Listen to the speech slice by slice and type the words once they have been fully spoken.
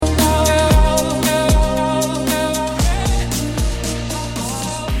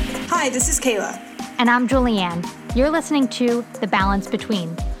this is Kayla. And I'm Julianne. You're listening to The Balance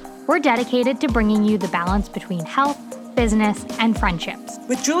Between. We're dedicated to bringing you the balance between health, business, and friendships.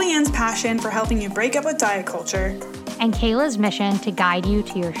 With Julianne's passion for helping you break up with diet culture, And Kayla's mission to guide you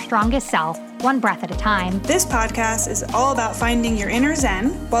to your strongest self, one breath at a time. This podcast is all about finding your inner zen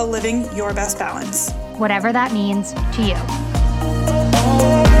while living your best balance. Whatever that means to you.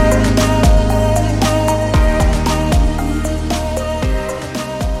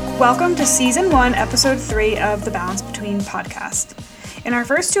 Welcome to Season 1, Episode 3 of the Balance Between podcast. In our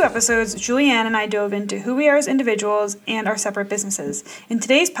first two episodes, Julianne and I dove into who we are as individuals and our separate businesses. In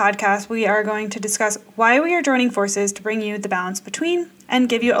today's podcast, we are going to discuss why we are joining forces to bring you the balance between and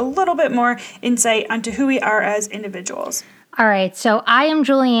give you a little bit more insight onto who we are as individuals. All right, so I am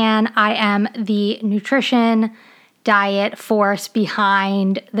Julianne. I am the nutrition diet force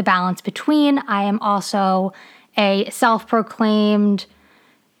behind the balance between. I am also a self-proclaimed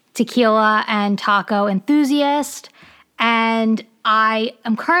tequila and taco enthusiast, and I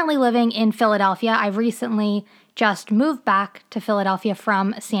am currently living in Philadelphia. I recently just moved back to Philadelphia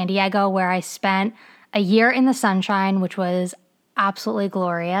from San Diego, where I spent a year in the sunshine, which was absolutely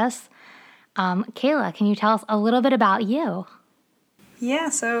glorious. Kayla, can you tell us a little bit about you? Yeah,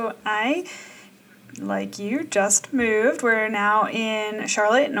 so I, like you, just moved. We're now in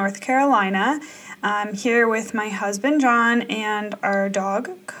Charlotte, North Carolina. I'm here with my husband, John, and our dog,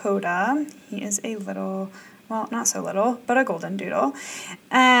 Coda. He is a little, well, not so little, but a golden doodle.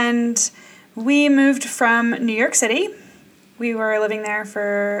 And we moved from New York City. We were living there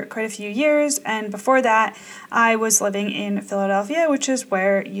for quite a few years. And before that, I was living in Philadelphia, which is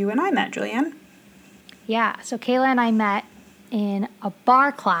where you and I met, Julianne. Yeah, so Kayla and I met in a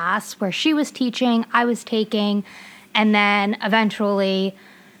bar class where she was teaching, I was taking, and then eventually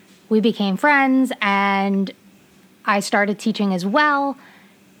we became friends and I started teaching as well.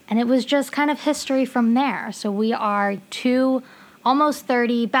 And it was just kind of history from there. So we are two almost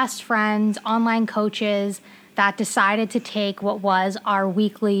 30 best friends, online coaches that decided to take what was our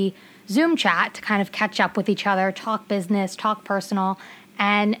weekly Zoom chat to kind of catch up with each other, talk business, talk personal,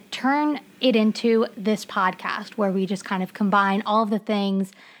 and turn it into this podcast where we just kind of combine all of the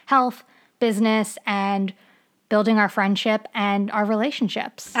things, health, business, and building our friendship and our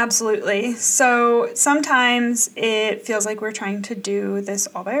relationships. Absolutely. So sometimes it feels like we're trying to do this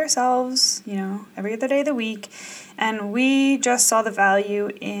all by ourselves, every other day of the week. And we just saw the value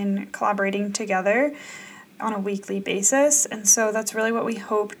in collaborating together on a weekly basis. And so that's really what we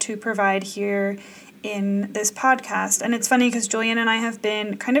hope to provide here in this podcast. And it's funny because Julian and I have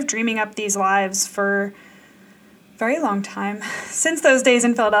been kind of dreaming up these lives for very long time, since those days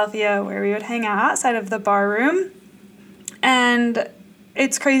in Philadelphia where we would hang out outside of the bar room. And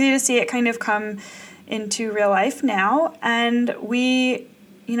it's crazy to see it kind of come into real life now. And we,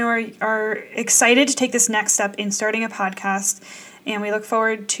 are excited to take this next step in starting a podcast. And we look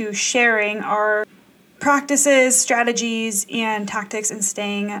forward to sharing our practices, strategies, and tactics in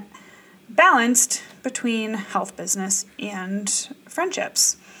staying balanced between health, business, and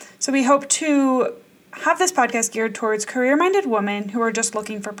friendships. So we hope to have this podcast geared towards career-minded women who are just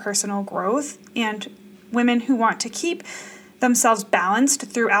looking for personal growth and women who want to keep themselves balanced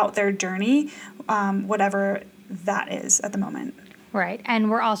throughout their journey, whatever that is at the moment. Right. And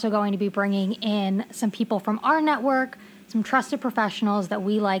we're also going to be bringing in some people from our network, some trusted professionals that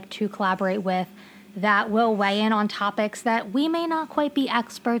we like to collaborate with that will weigh in on topics that we may not quite be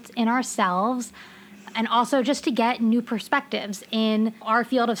experts in ourselves, and also just to get new perspectives in our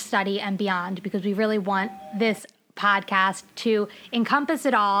field of study and beyond, because we really want this podcast to encompass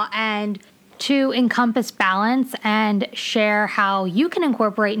it all and to encompass balance and share how you can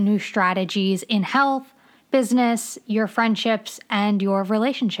incorporate new strategies in health, business, your friendships, and your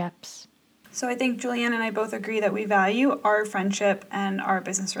relationships. So I think Julianne and I both agree that we value our friendship and our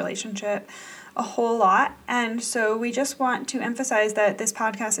business relationship a whole lot. And so we just want to emphasize that this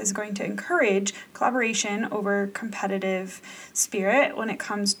podcast is going to encourage collaboration over competitive spirit when it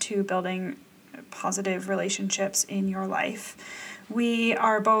comes to building positive relationships in your life. We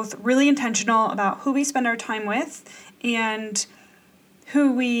are both really intentional about who we spend our time with and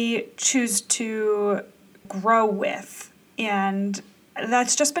who we choose to grow with. And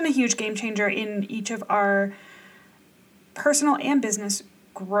that's just been a huge game changer in each of our personal and business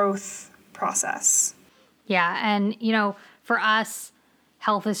growth process. Yeah, and for us,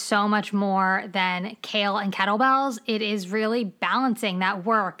 health is so much more than kale and kettlebells. It is really balancing that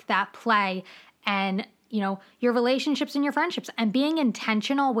work, that play, and your relationships and your friendships. And being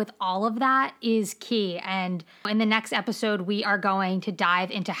intentional with all of that is key. And in the next episode, we are going to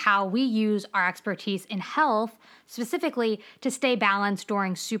dive into how we use our expertise in health, specifically to stay balanced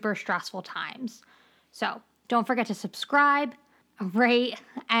during super stressful times. So don't forget to subscribe, rate,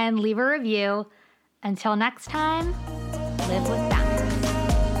 and leave a review. Until next time, live with boundaries.